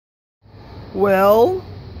Well,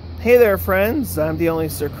 hey there, friends. I'm the only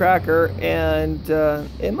Sir Cracker, and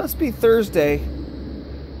it must be Thursday.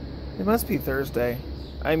 It must be Thursday.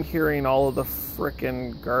 I'm hearing all of the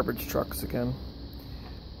frickin' garbage trucks again.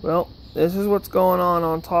 Well, this is what's going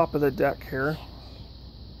on top of the deck here.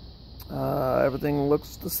 Everything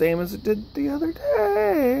looks the same as it did the other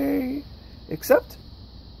day, except,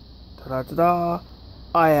 ta-da-ta-da,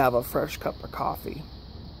 I have a fresh cup of coffee.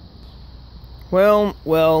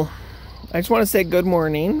 Well, I just want to say good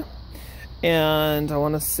morning, and I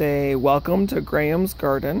want to say welcome to Graham's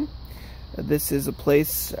Garden. This is a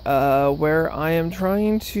place where I am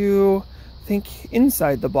trying to think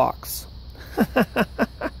inside the box.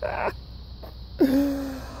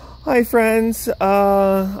 Hi friends,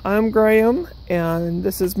 I'm Graham, and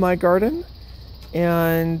this is my garden,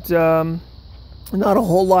 and not a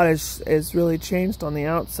whole lot has really changed on the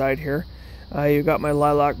outside here. You got my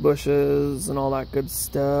lilac bushes and all that good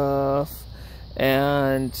stuff.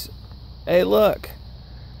 And hey, look,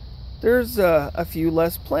 there's a few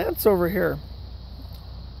less plants over here.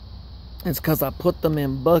 It's because I put them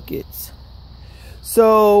in buckets.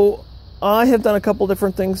 So I have done a couple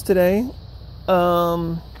different things today.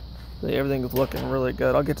 Everything is looking really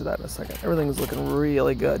good. I'll get to that in a second. Everything is looking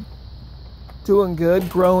really good. Doing good,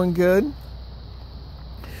 growing good.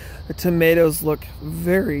 The tomatoes look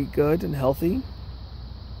very good and healthy.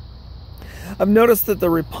 I've noticed that the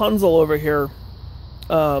Rapunzel over here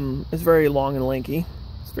is very long and lanky.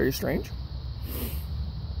 It's very strange.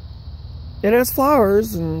 It has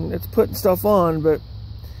flowers and it's putting stuff on, but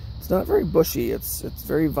it's not very bushy. It's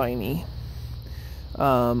very viney.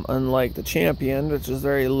 Unlike the Champion, which is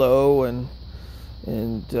very low and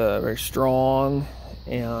very strong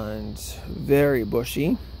and very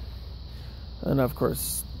bushy. And of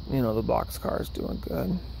course, you know, the boxcar is doing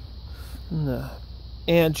good. And the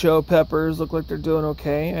ancho peppers look like they're doing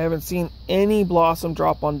okay. I haven't seen any blossom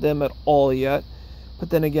drop on them at all yet. But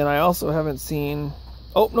then again, I also haven't seen...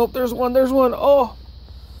 Oh, nope, there's one. Oh,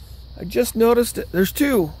 I just noticed it. There's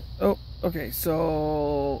two. Oh, okay,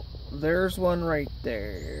 so there's one right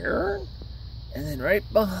there. And then right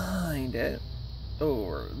behind it,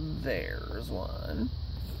 over there's one.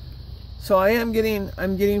 So I'm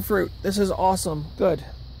getting fruit. This is awesome. Good.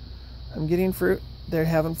 I'm getting fruit. They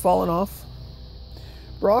haven't fallen off.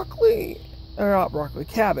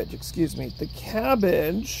 Cabbage, excuse me. The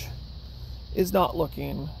cabbage is not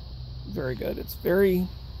looking very good. It's very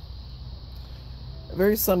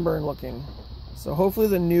sunburned looking. So hopefully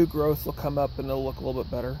the new growth will come up and it'll look a little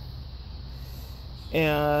bit better.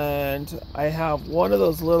 And I have one of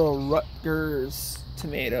those little Rutgers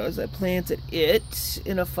tomatoes. I planted it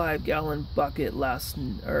in a 5-gallon bucket was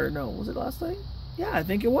it last night? Yeah, I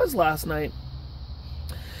think it was last night.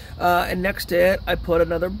 And next to it, I put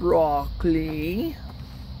another broccoli,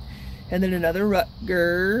 and then another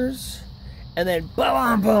Rutgers, and then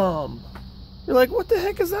boom. You're like, what the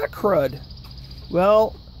heck is that crud?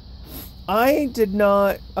 Well, I did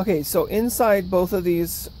not... Okay, so inside both of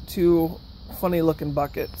these two funny looking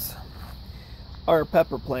buckets are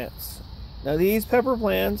pepper plants. Now these pepper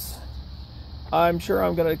plants, I'm sure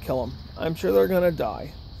I'm going to kill them. I'm sure they're going to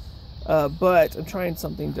die. But I'm trying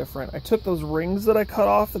something different. I took those rings that I cut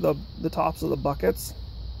off of the tops of the buckets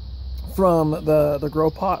from the grow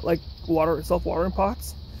pot, like self-watering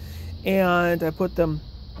pots, and I put them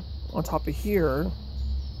on top of here.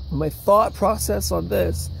 My thought process on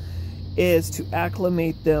this is to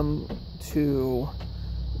acclimate them to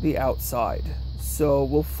the outside. So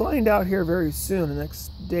we'll find out here very soon, the next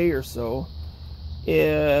day or so,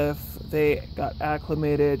 if they got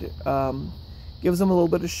acclimated. Gives them a little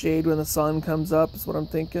bit of shade when the sun comes up, is what I'm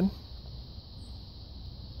thinking.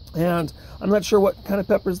 And I'm not sure what kind of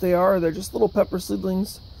peppers they are. They're just little pepper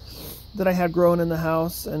seedlings that I had growing in the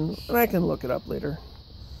house, and I can look it up later.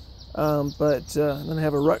 Then I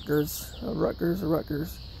have a Rutgers.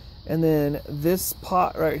 And then this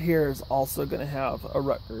pot right here is also going to have a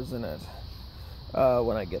Rutgers in it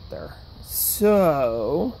when I get there.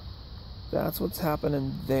 So that's what's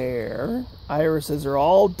happening there. Irises are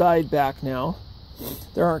all died back now.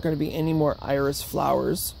 There aren't going to be any more iris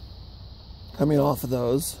flowers coming off of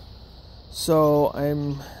those. So I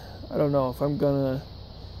don't know if I'm going to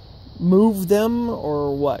move them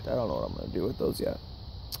or what. I don't know what I'm going to do with those yet.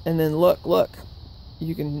 And then look.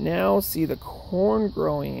 You can now see the corn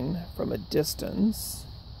growing from a distance.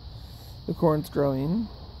 The corn's growing.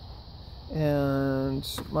 And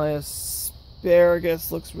my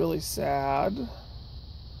asparagus looks really sad.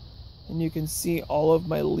 And you can see all of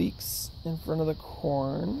my leeks in front of the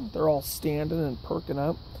corn. They're all standing and perking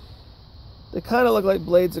up. They kind of look like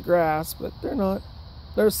blades of grass, but they're not.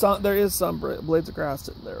 There is some blades of grass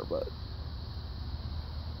in there, but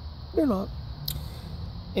They're not.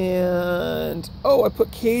 And, oh, I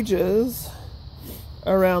put cages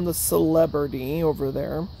around the celebrity over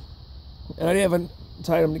there. And I haven't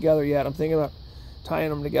tied them together yet. I'm thinking about tying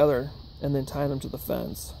them together and then tying them to the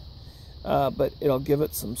fence. But it'll give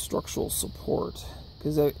it some structural support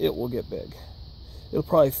because it will get big. It'll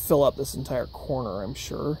probably fill up this entire corner, I'm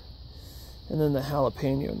sure. And then the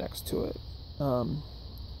jalapeno next to it.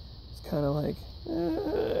 It's kind of like,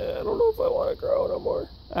 I don't know if I want to grow no more.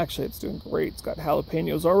 Actually, it's doing great. It's got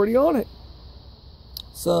jalapenos already on it.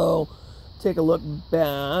 So, take a look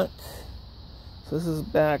back. So this is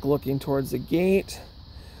back looking towards the gate.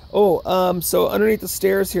 Oh, so underneath the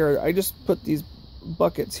stairs here, I just put these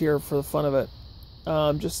buckets here for the fun of it.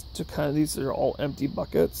 Just to kind of, these are all empty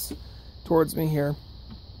buckets towards me here.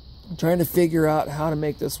 I'm trying to figure out how to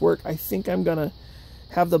make this work. I think I'm gonna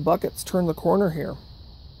have the buckets turn the corner here.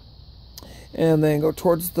 And then go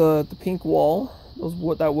towards the pink wall.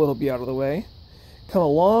 That will be out of the way. Come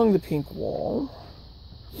along the pink wall.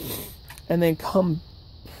 And then come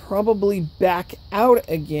probably back out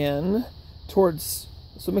again towards,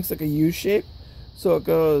 so it makes like a U shape. So it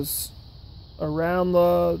goes around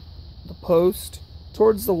the post,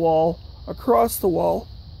 towards the wall, across the wall,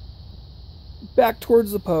 back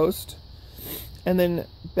towards the post, and then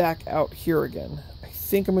back out here again. I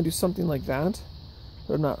think I'm going to do something like that,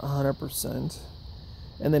 but I'm not 100%.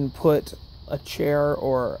 And then put a chair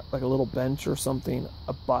or like a little bench or something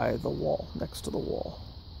up by the wall, next to the wall.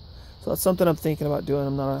 So that's something I'm thinking about doing.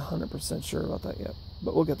 I'm not 100% sure about that yet,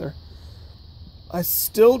 but we'll get there. I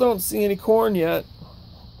still don't see any corn yet.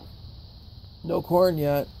 No corn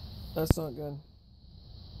yet. That's not good.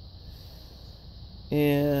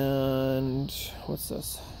 And what's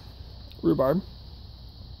this? Rhubarb.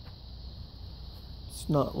 It's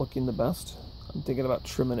not looking the best. I'm thinking about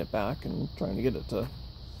trimming it back and trying to get it to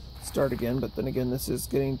start again, but then again, this is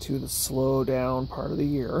getting to the slow down part of the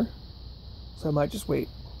year, so I might just wait.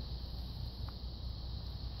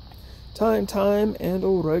 Thyme and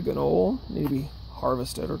oregano need to be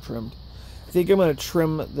harvested or trimmed. I think I'm going to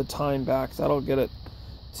trim the thyme back. That'll get it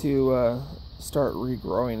to start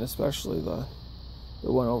regrowing, especially the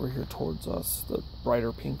one over here towards us, the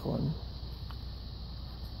brighter pink one.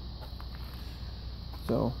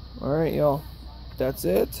 So, alright y'all, that's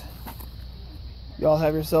it. Y'all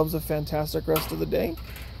have yourselves a fantastic rest of the day,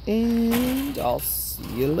 and I'll see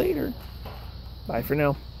you later. Bye for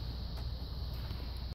now.